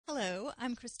Hello,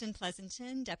 I'm Kristen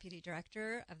Pleasanton, Deputy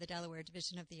Director of the Delaware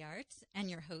Division of the Arts, and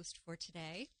your host for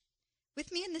today.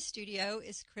 With me in the studio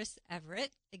is Chris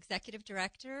Everett, Executive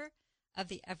Director of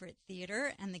the Everett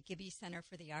Theater and the Gibby Center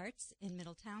for the Arts in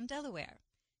Middletown, Delaware.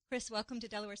 Chris, welcome to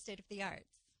Delaware State of the Arts.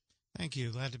 Thank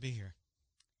you. Glad to be here.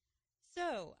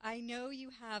 So, I know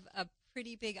you have a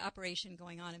pretty big operation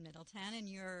going on in Middletown, and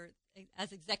you're,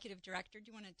 as Executive Director,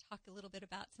 do you want to talk a little bit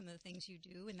about some of the things you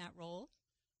do in that role?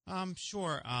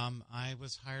 Sure. I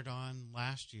was hired on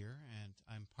last year, and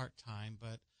I'm part-time,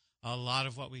 but a lot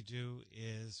of what we do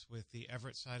is with the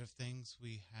Everett side of things.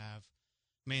 We have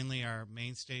mainly our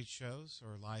main stage shows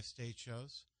or live stage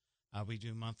shows. We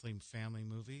do monthly family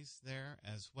movies there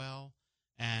as well,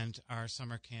 and our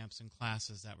summer camps and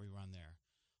classes that we run there.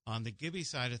 On the Gibby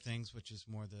side of things, which is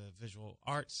more the visual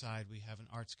art side, we have an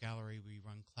arts gallery. We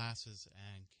run classes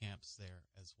and camps there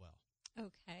as well.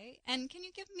 Okay, and can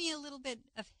you give me a little bit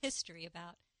of history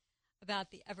about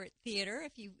the Everett Theater,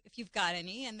 if you've got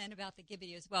any, and then about the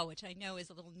Gibby as well, which I know is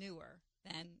a little newer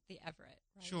than the Everett,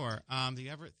 right? Sure. The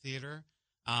Everett Theater,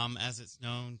 as it's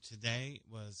known today,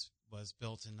 was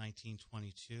built in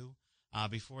 1922.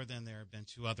 Before then, there had been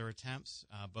two other attempts,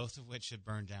 both of which had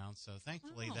burned down. So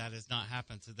thankfully, that has not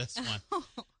happened to this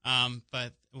one.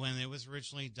 But when it was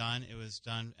originally done, it was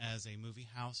done as a movie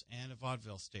house and a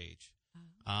vaudeville stage.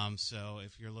 So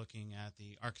if you're looking at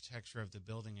the architecture of the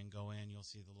building and go in, you'll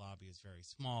see the lobby is very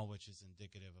small, which is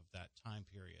indicative of that time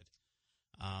period.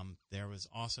 There was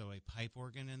also a pipe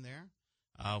organ in there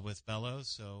with bellows.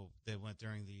 So they went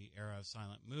during the era of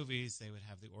silent movies, they would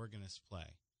have the organist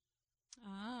play.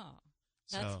 Oh,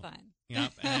 that's fun.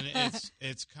 Yep, and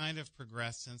it's kind of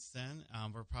progressed since then.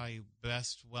 We're probably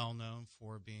best well known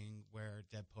for being where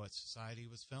Dead Poets Society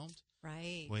was filmed.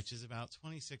 Right. Which is about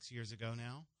 26 years ago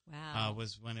now. Wow.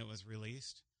 Was when it was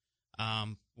released,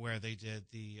 where they did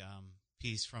the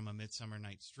piece from A Midsummer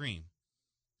Night's Dream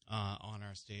on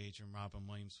our stage, and Robin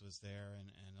Williams was there,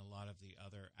 and a lot of the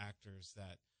other actors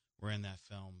that were in that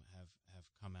film have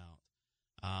come out.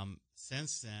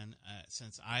 Since then,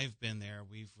 since I've been there,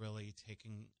 we've really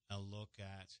taken a look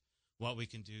at what we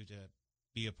can do to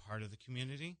be a part of the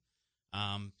community.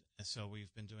 So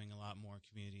we've been doing a lot more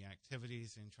community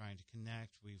activities and trying to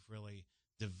connect. We've really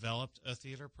developed a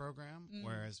theater program,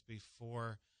 whereas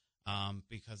before,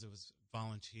 because it was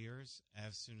volunteers,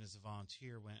 as soon as a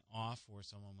volunteer went off or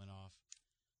someone went off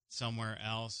somewhere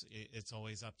else, it's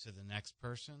always up to the next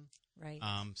person. Right.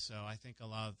 So I think a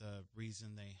lot of the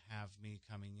reason they have me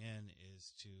coming in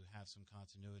is to have some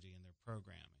continuity in their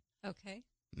programming. Okay.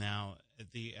 Now,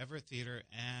 the Everett Theater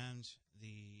and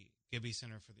the Gibby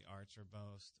Center for the Arts are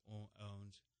both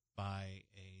owned by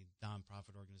a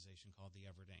nonprofit organization called the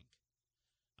Everett Inc.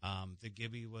 The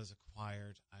Gibby was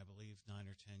acquired, I believe, 9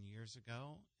 or 10 years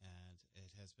ago, and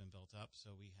it has been built up.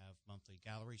 So we have monthly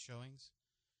gallery showings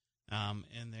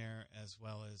in there, as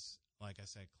well as, like I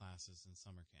said, classes and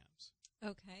summer camps.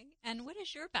 Okay. And what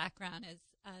is your background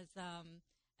as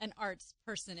an arts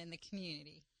person in the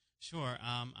community? Sure.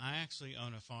 I actually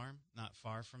own a farm not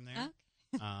far from there.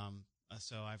 Okay.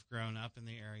 So I've grown up in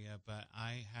the area, but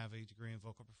I have a degree in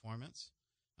vocal performance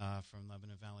from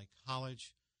Lebanon Valley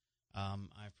College.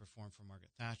 I've performed for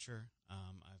Margaret Thatcher.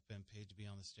 I've been paid to be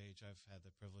on the stage. I've had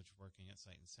the privilege of working at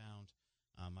Sight and Sound.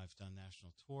 I've done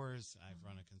national tours. I've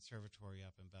run a conservatory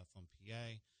up in Bethlehem,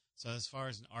 PA. So as far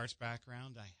as an arts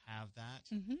background, I have that.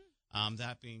 Mm-hmm.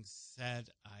 That being said,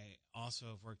 I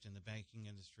also have worked in the banking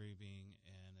industry, being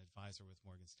an advisor with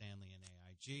Morgan Stanley and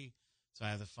AIG. So I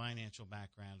have the financial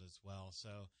background as well.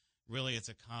 So really it's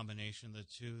a combination of the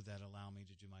two that allow me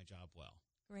to do my job well.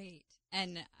 Great.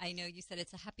 And I know you said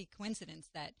it's a happy coincidence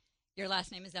that your last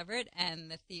name is Everett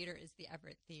and the theater is the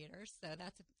Everett Theater. So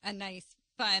that's a nice,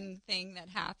 fun thing that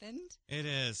happened. It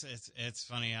is. It's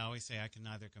funny. I always say I can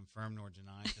neither confirm nor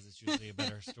deny because it's usually a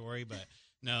better story. But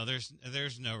no,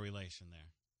 there's no relation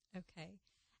there. Okay.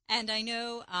 And I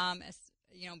know,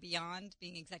 beyond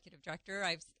being executive director,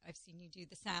 I've seen you do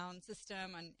the sound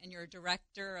system and you're a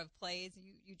director of plays.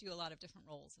 You do a lot of different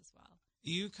roles as well.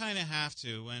 You kind of have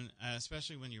to,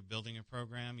 especially when you're building a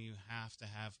program, you have to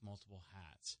have multiple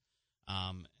hats.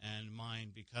 And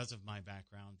mine, because of my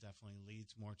background, definitely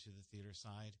leads more to the theater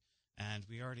side. And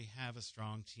we already have a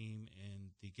strong team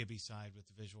in the Gibby side with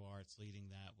the visual arts leading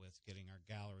that, with getting our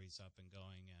galleries up and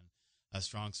going, and a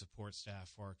strong support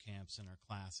staff for our camps and our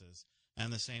classes.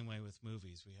 And the same way with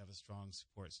movies, we have a strong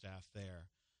support staff there.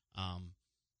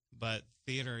 But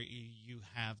theater,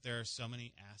 there are so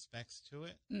many aspects to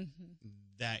it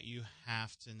that you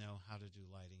have to know how to do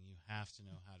lighting. You have to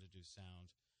know how to do sound.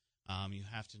 You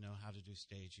have to know how to do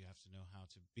stage. You have to know how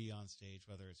to be on stage,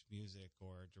 whether it's music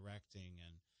or directing.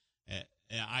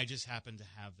 I just happen to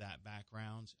have that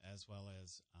background, as well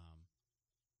as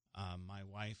my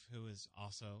wife, who is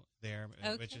also there,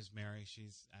 which is Mary.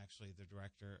 She's actually the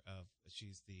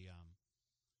she's the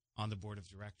on the board of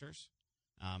directors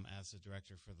as the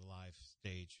director for the live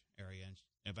stage area.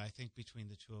 And I think between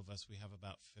the two of us, we have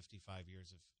about 55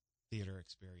 years of theater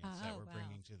experience that we're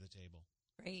bringing to the table.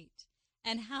 Great.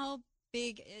 And how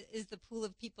big is the pool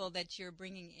of people that you're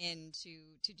bringing in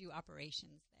to do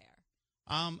operations there?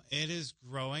 It is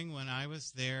growing. When I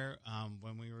was there,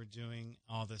 when we were doing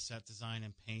all the set design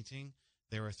and painting,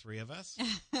 there were 3 of us.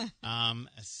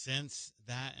 Since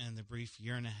that and the brief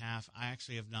year and a half, I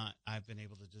actually have not, I've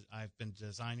been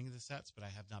designing the sets, but I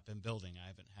have not been building. I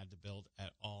haven't had to build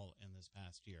at all in this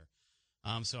past year.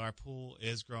 So our pool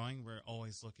is growing. We're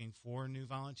always looking for new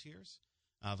volunteers.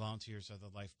 Volunteers are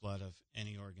the lifeblood of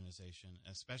any organization,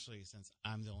 especially since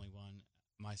I'm the only one,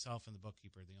 myself and the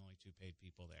bookkeeper, the only 2 paid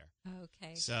people there.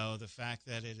 Okay. So the fact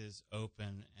that it is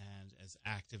open and as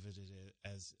active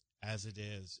as it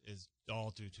is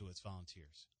all due to its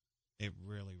volunteers. It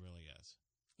really, really is.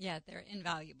 Yeah, they're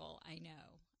invaluable, I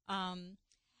know.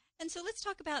 And so let's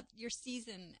talk about your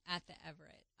season at the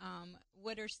Everett.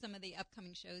 What are some of the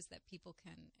upcoming shows that people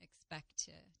can expect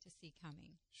to see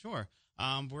coming? Sure.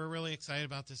 We're really excited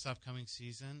about this upcoming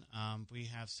season. We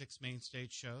have 6 main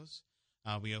stage shows.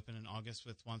 We open in August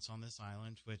with Once on This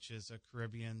Island, which is a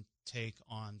Caribbean take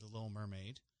on The Little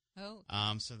Mermaid. Oh.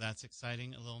 So that's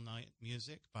exciting. A little night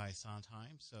music by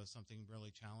Sondheim, so something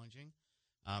really challenging.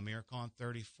 Miracle on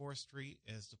 34th Street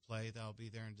is the play that'll be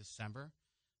there in December,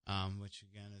 which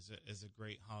again is a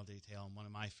great holiday tale and one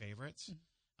of my favorites.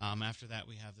 Mm-hmm. After that,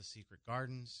 we have The Secret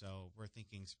Garden, so we're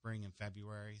thinking spring and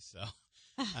February. So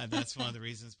that's one of the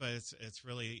reasons. But it's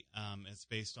really it's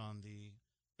based on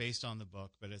the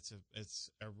book, but it's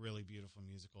a really beautiful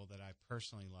musical that I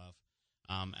personally love.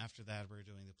 After that, we're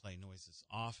doing the play Noises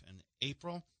Off in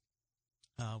April,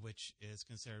 which is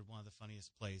considered one of the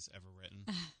funniest plays ever written.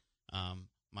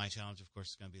 My challenge, of course,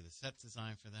 is going to be the set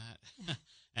design for that.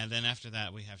 And then after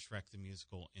that, we have Shrek the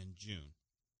Musical in June.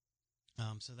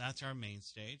 So that's our main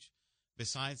stage.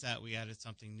 Besides that, we added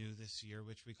something new this year,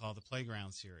 which we call the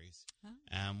Playground Series.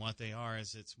 And what they are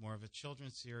is it's more of a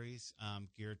children's series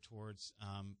geared towards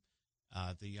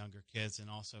the younger kids and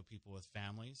also people with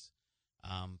families.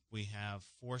 We have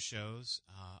 4 shows.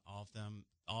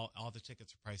 All the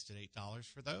tickets are priced at $8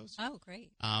 for those. Oh,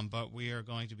 great. But we are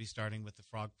going to be starting with the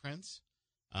Frog Prince.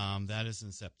 That is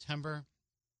in September.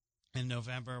 In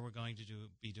November, we're going to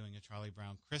be doing a Charlie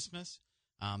Brown Christmas.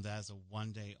 That is a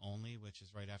 1-day only, which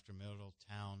is right after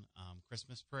Middletown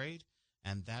Christmas Parade.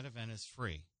 And that event is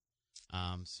free.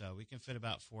 So we can fit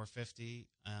about 450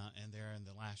 in there. And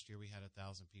the last year we had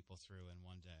 1,000 people through in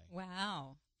 1 day.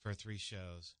 Wow. For 3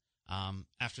 shows.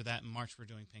 After that, in March, we're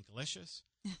doing Pinkalicious,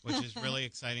 which is really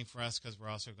exciting for us because we're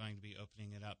also going to be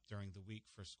opening it up during the week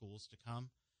for schools to come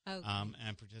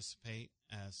and participate.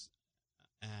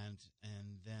 And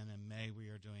then in May, we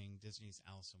are doing Disney's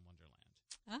Alice in Wonderland.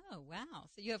 Oh, wow.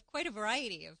 So you have quite a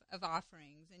variety of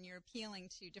offerings, and you're appealing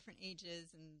to different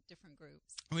ages and different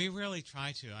groups. We really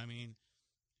try to. I mean,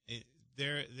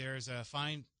 there's a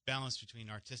fine balance between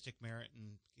artistic merit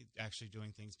and actually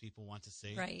doing things people want to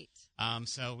see. Right.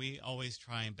 So we always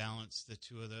try and balance the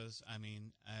two of those. I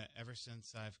mean, ever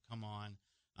since I've come on,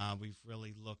 we've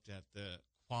really looked at the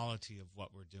quality of what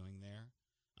we're doing there,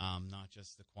 not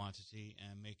just the quantity,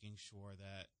 and making sure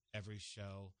that every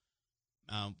show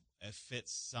it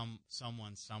fits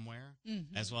someone somewhere,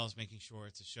 mm-hmm. as well as making sure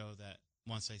it's a show that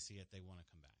once they see it, they want to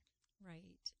come back.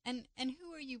 Right. And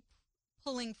who are you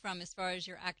pulling from as far as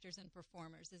your actors and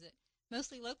performers? Is it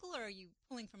mostly local, or are you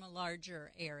pulling from a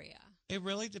larger area? It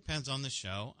really depends on the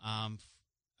show.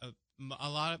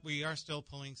 We are still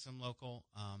pulling some local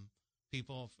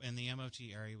people in the MOT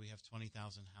area. We have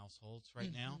 20,000 households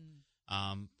right mm-hmm.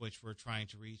 now, which we're trying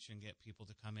to reach and get people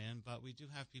to come in. But we do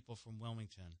have people from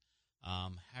Wilmington,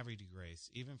 Havre de Grace,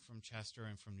 even from Chester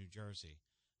and from New Jersey.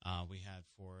 We had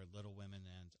for Little Women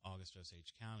and August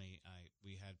Osage County,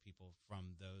 we had people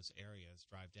from those areas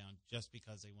drive down just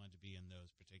because they wanted to be in those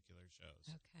particular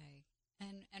shows. Okay.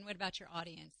 And what about your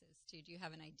audiences, too? Do you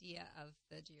have an idea of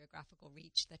the geographical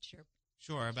reach that you're...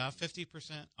 Sure. About 50%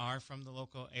 are from the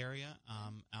local area.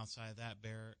 Outside of that,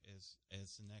 Bear is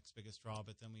the next biggest draw,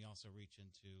 but then we also reach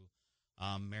into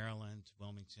Maryland,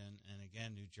 Wilmington, and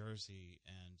again, New Jersey,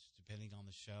 and depending on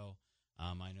the show...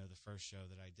 I know the first show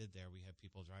that I did there, we had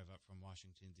people drive up from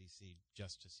Washington, D.C.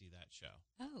 just to see that show.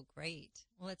 Oh, great.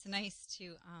 Well, it's nice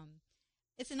to,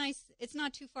 it's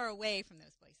not too far away from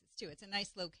those places, too. It's a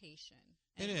nice location.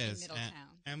 It is. In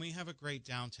Middletown. And we have a great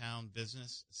downtown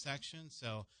business section.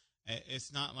 So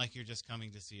it's not like you're just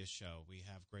coming to see a show. We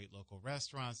have great local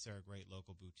restaurants. There are great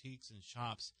local boutiques and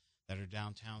shops that are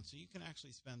downtown, so you can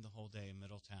actually spend the whole day in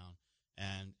Middletown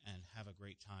and have a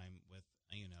great time with,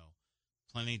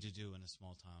 plenty to do in a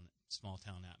small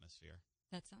town atmosphere.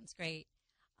 That sounds great.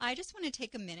 I just want to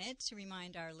take a minute to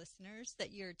remind our listeners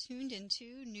that you're tuned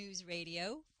into News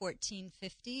Radio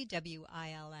 1450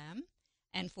 WILM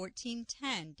and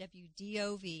 1410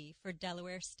 WDOV for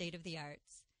Delaware State of the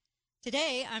Arts.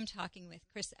 Today, I'm talking with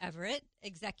Chris Everett,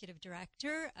 Executive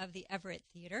Director of the Everett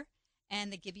Theater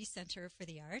and the Gibby Center for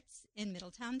the Arts in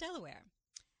Middletown, Delaware.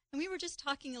 And we were just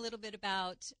talking a little bit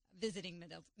about visiting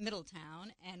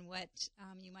Middletown and what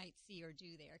you might see or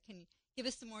do there. Can you give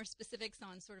us some more specifics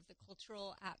on sort of the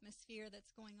cultural atmosphere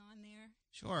that's going on there?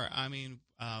 Sure.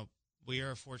 We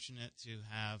are fortunate to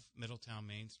have Middletown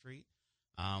Main Street,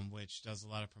 which does a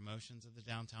lot of promotions of the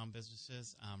downtown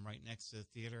businesses. Right next to the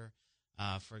theater,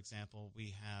 for example,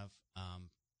 we have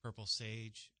Purple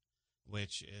Sage,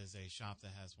 which is a shop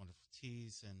that has wonderful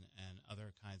teas and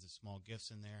other kinds of small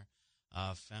gifts in there.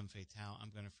 Femme Fatale, I'm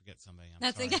going to forget somebody. I'm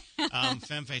sorry. Okay.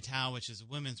 Femme Fatale, which is a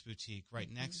women's boutique.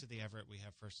 Right next to the Everett, we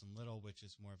have First and Little, which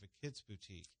is more of a kids'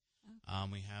 boutique.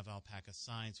 Okay. We have Alpaca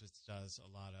Signs, which does a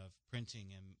lot of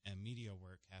printing and media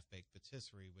work. Half Baked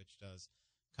Patisserie, which does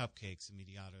cupcakes. And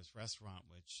Mediato's Restaurant,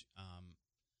 which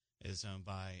is owned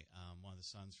by one of the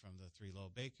sons from the Three Little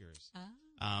Bakers.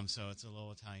 Oh. So it's a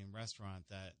little Italian restaurant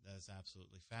that is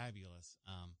absolutely fabulous.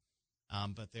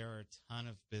 But there are a ton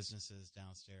of businesses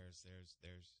downstairs.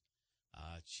 There's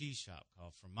a cheese shop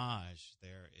called Fromage.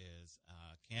 There is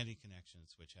Candy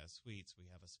Connections, which has sweets. We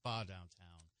have a spa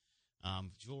downtown,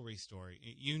 jewelry store.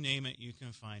 You name it, you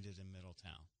can find it in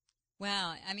Middletown.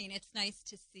 Wow. I mean, it's nice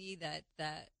to see that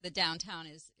the downtown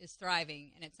is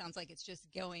thriving, and it sounds like it's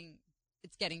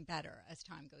getting better as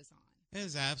time goes on. It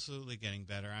is absolutely getting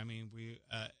better. I mean, we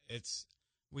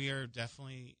are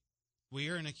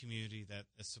in a community that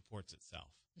supports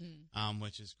itself,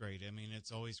 which is great. I mean,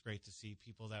 it's always great to see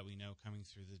people that we know coming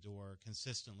through the door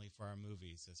consistently for our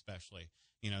movies, especially,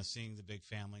 seeing the big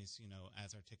families,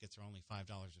 as our tickets are only $5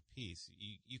 a piece,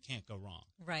 you can't go wrong.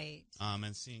 Right.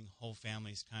 And seeing whole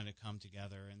families kind of come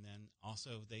together, and then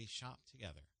also they shop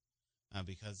together.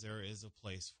 Because there is a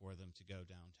place for them to go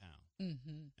downtown.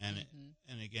 And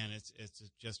again, it's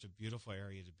just a beautiful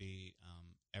area to be.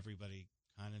 Everybody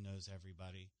kind of knows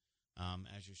everybody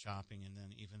as you're shopping, and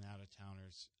then even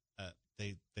out-of-towners,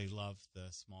 they love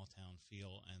the small-town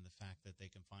feel and the fact that they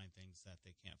can find things that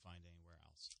they can't find anywhere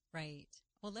else. Right.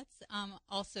 Well, let's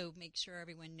also make sure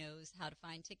everyone knows how to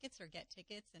find tickets or get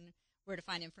tickets and where to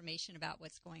find information about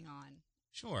what's going on.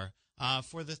 Sure.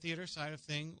 For the theater side of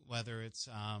thing, whether it's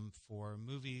for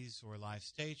movies or live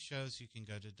stage shows, you can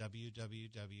go to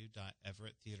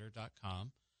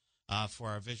www.everetttheater.com. For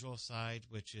our visual side,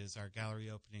 which is our gallery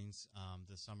openings,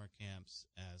 the summer camps,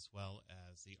 as well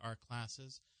as the art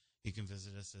classes, you can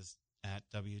visit us at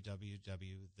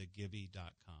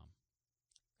www.thegibby.com.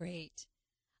 Great.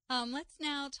 Let's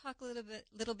now talk a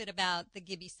little bit about the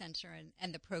Gibby Center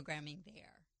and the programming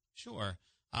there. Sure.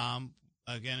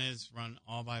 Again, it's run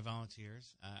all by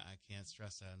volunteers. I can't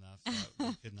stress that enough.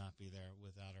 We could not be there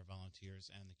without our volunteers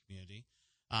and the community.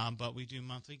 But we do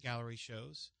monthly gallery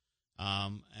shows.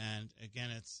 And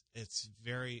again, it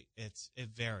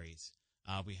varies.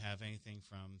 We have anything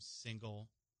from single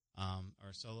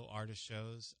or solo artist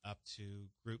shows up to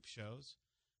group shows.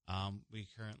 We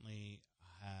currently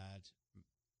had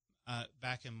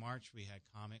back in March, we had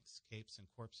comics, capes, and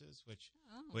corpses, which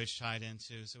tied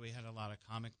into. So we had a lot of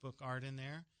comic book art in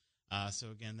there.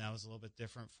 So again, that was a little bit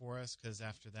different for us because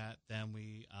after that, then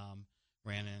we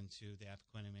ran into the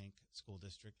Appoquinimink School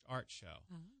District Art Show,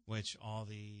 which all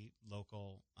the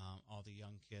local, all the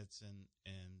young kids and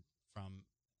from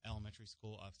elementary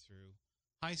school up through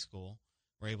high school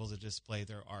were able to display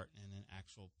their art in an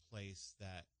actual place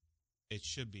that it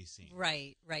should be seen.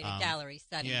 Right, a gallery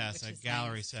setting. Yes, a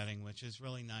gallery setting, which is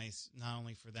really nice, not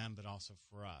only for them, but also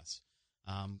for us.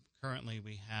 Currently,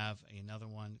 we have another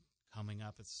one coming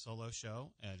up. It's a solo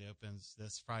show. It opens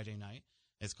this Friday night.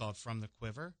 It's called From the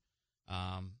Quiver.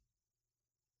 And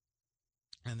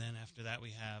then after that,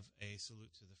 we have a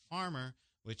Salute to the Farmer,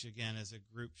 which, again, is a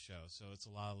group show. So it's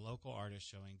a lot of local artists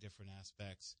showing different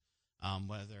aspects.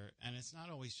 And it's not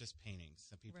always just paintings.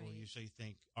 So people usually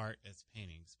think art as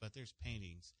paintings, but there's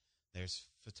paintings, there's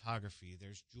photography,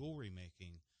 there's jewelry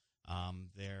making,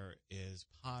 there is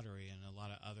pottery and a lot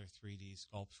of other 3D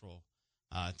sculptural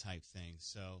type things.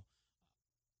 So,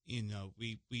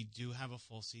 we do have a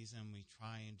full season. We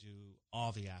try and do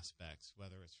all the aspects,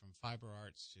 whether it's from fiber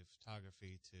arts to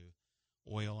photography to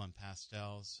oil and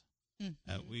pastels.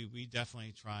 We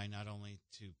definitely try not only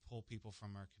to pull people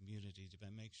from our community, but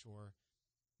make sure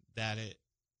that it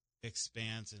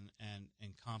expands and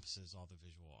encompasses all the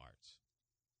visual arts.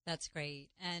 That's great.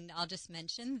 And I'll just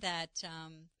mention that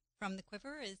From the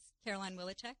Quiver is Caroline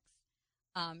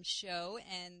Willichek's show,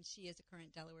 and she is a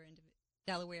current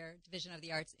Delaware Division of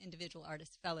the Arts Individual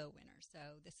Artist Fellow winner. So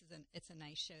it's a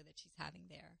nice show that she's having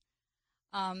there.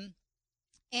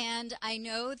 And I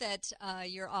know that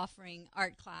you're offering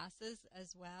art classes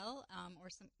as well,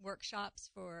 or some workshops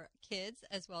for kids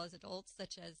as well as adults,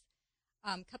 such as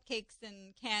cupcakes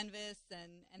and canvas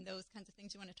and those kinds of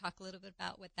things. You want to talk a little bit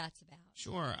about what that's about?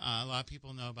 Sure. A lot of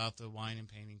people know about the wine and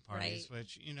painting parties, Right.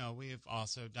 which, we have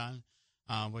also done,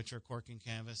 which are cork and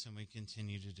canvas, and we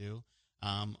continue to do.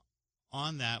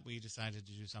 On that, we decided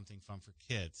to do something fun for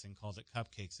kids and called it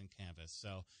Cupcakes and Canvas.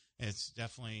 So it's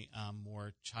definitely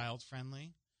more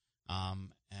child-friendly,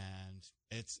 and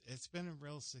it's been a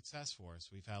real success for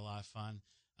us. We've had a lot of fun.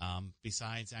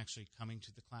 Besides actually coming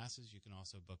to the classes, you can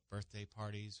also book birthday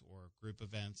parties or group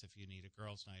events if you need a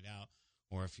girls' night out,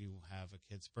 or if you have a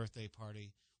kid's birthday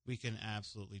party. We can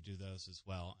absolutely do those as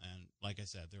well. And like I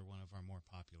said, they're one of our more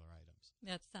popular items.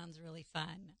 That sounds really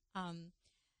fun.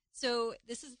 So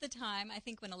this is the time, I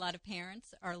think, when a lot of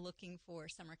parents are looking for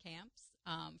summer camps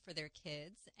for their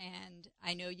kids. And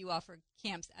I know you offer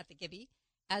camps at the Gibby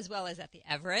as well as at the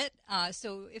Everett.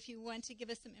 So if you want to give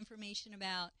us some information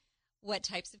about what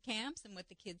types of camps and what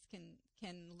the kids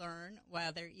can learn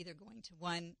while they're either going to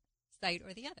one site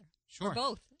or the other. Sure. Or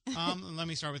both. Let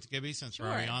me start with the Gibby since Sure.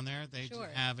 we're already on there. They Sure.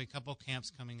 have a couple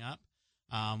camps coming up.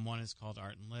 One is called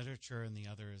Art and Literature, and the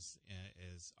other is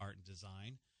Art and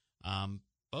Design.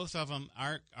 Both of them,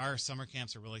 our summer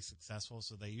camps are really successful,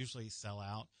 so they usually sell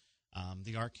out.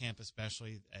 The art camp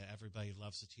especially, everybody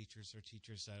loves the teachers. They're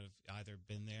teachers that have either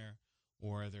been there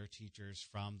or they're teachers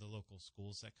from the local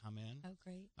schools that come in. Oh,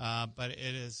 great. But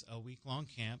it is a week-long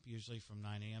camp, usually from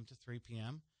 9 a.m. to 3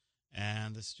 p.m.,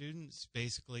 and the students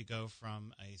basically go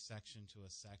from a section to a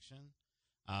section.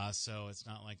 So it's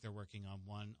not like they're working on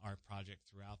one art project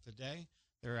throughout the day.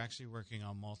 They're actually working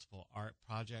on multiple art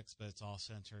projects, but it's all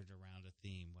centered around a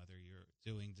theme, whether you're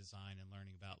doing design and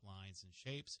learning about lines and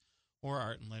shapes, or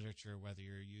art and literature, whether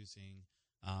you're using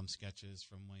sketches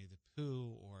from Winnie the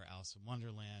Pooh or Alice in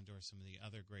Wonderland or some of the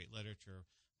other great literature,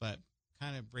 but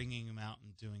kind of bringing them out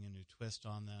and doing a new twist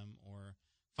on them, or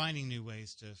finding new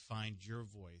ways to find your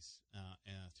voice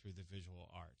through the visual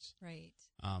arts. Right.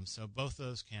 So both of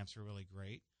those camps are really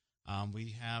great.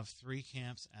 We have 3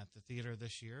 camps at the theater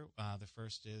this year. The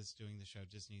first is doing the show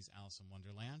Disney's Alice in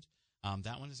Wonderland.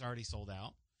 That one is already sold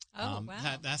out. Oh,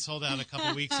 wow. That sold out a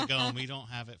couple weeks ago, and we don't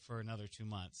have it for another 2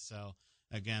 months. So,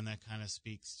 again, that kind of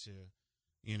speaks to,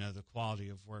 the quality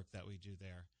of work that we do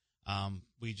there.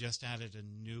 We just added a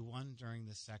new one during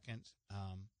the second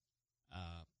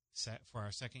for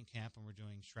our second camp, and we're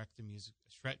doing Shrek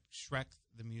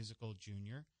the Musical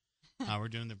Junior. We're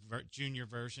doing the junior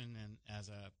version and as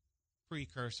a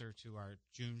precursor to our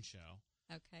June show.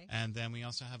 Okay. And then we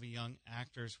also have a young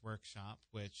actors workshop,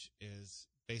 which is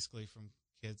basically from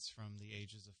kids from the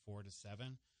ages of 4 to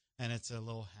 7. And it's a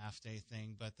little half-day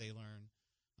thing, but they learn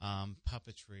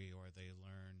puppetry, or they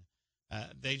learn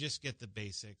they just get the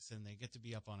basics, and they get to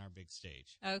be up on our big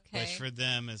stage. Okay. Which for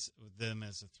them is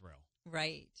a thrill.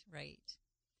 Right, right.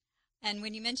 And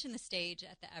when you mention the stage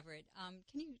at the Everett,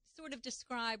 can you sort of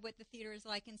describe what the theater is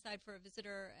like inside for a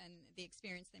visitor and the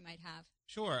experience they might have?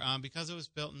 Sure. Because it was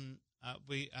built in,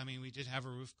 we did have a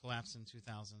roof collapse in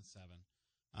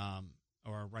 2007,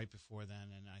 or right before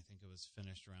then, and I think it was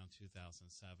finished around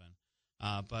 2007.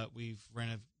 But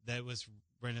that was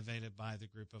renovated by the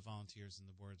group of volunteers and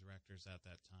the board of directors at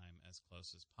that time as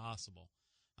close as possible.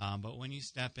 But when you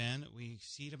step in, we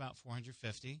seat about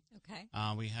 450. Okay.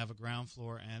 We have a ground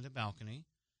floor and a balcony.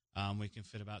 We can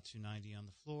fit about 290 on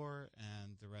the floor,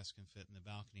 and the rest can fit in the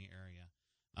balcony area.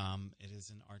 It is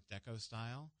an Art Deco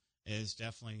style. It is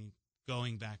definitely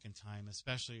going back in time,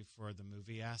 especially for the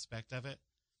movie aspect of it.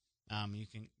 You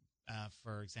can,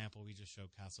 for example, we just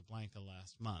showed Casablanca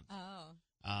last month.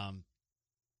 Oh.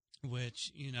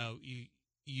 Which,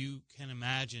 you can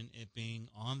imagine it being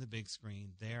on the big screen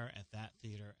there at that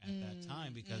theater at that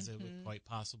time, because it quite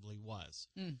possibly was.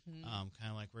 Mm-hmm. Kind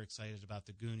of like we're excited about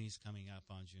the Goonies coming up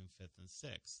on June 5th and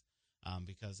 6th,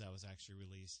 because that was actually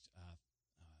released,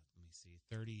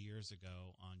 30 years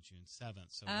ago on June 7th.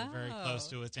 So we're very close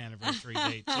to its anniversary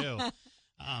date, too.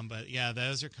 But, yeah,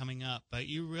 those are coming up. But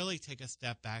you really take a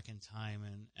step back in time,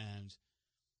 and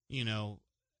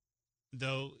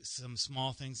though some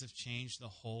small things have changed, the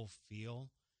whole feel,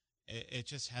 it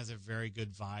just has a very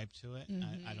good vibe to it.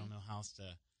 Mm-hmm. I don't know how else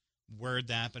to word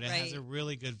that, but it has Right. a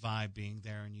really good vibe being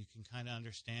there, and you can kind of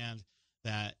understand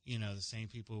that, the same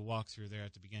people who walked through there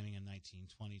at the beginning in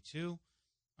 1922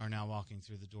 are now walking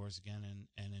through the doors again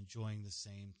and enjoying the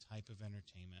same type of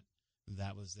entertainment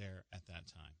that was there at that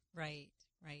time. Right,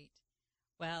 right.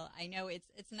 Well, I know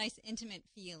it's a nice intimate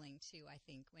feeling too, I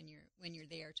think, when you're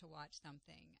there to watch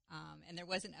something. And there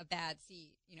wasn't a bad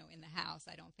seat, in the house,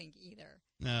 I don't think either.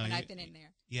 No, when I've been in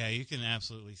there. Yeah, you can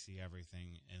absolutely see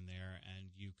everything in there,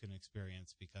 and you can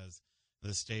experience, because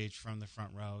the stage from the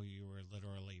front row, you were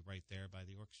literally right there by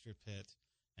the orchestra pit,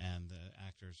 and the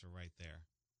actors are right there.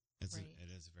 Right. It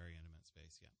is a very intimate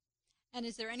space, yeah. And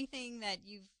is there anything that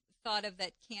you've thought of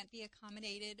that can't be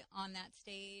accommodated on that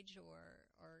stage or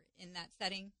in that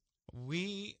setting?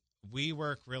 We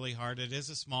work really hard. It is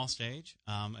a small stage.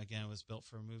 Again, it was built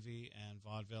for movie and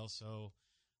vaudeville, so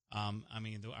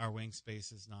our wing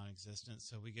space is non-existent.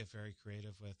 So we get very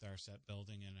creative with our set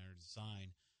building and our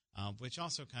design, which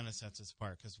also kind of sets us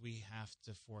apart, because we have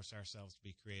to force ourselves to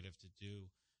be creative to do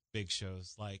big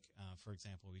shows. Like, for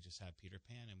example, we just had Peter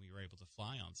Pan, and we were able to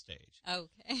fly on stage.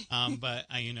 Okay. But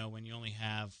when you only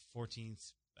have 14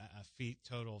 feet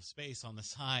total of space on the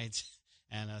sides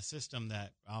and a system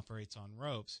that operates on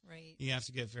ropes, Right. you have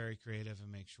to get very creative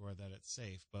and make sure that it's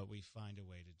safe, but we find a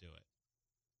way to do it.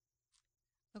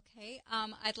 Okay.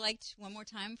 I'd like one more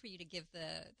time for you to give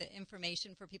the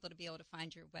information for people to be able to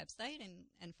find your website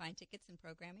and find tickets and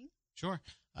programming. Sure.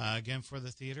 Again, for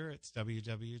the theater, it's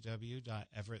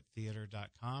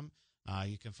www.everetttheater.com.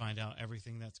 You can find out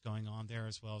everything that's going on there,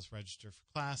 as well as register for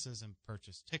classes and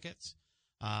purchase tickets.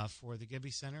 For the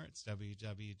Gibby Center, it's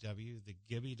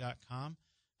www.thegibby.com.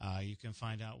 You can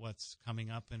find out what's coming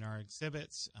up in our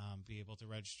exhibits, be able to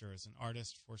register as an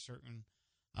artist for certain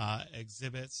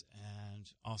exhibits,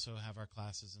 and also have our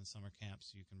classes and summer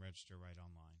camps. You can register right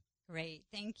online. Great.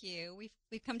 Thank you.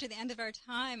 We've come to the end of our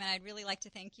time, and I'd really like to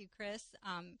thank you, Chris.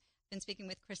 Been speaking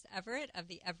with Chris Everett of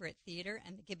the Everett Theater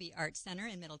and the Gibby Arts Center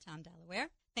in Middletown, Delaware.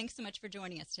 Thanks so much for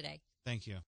joining us today. Thank you.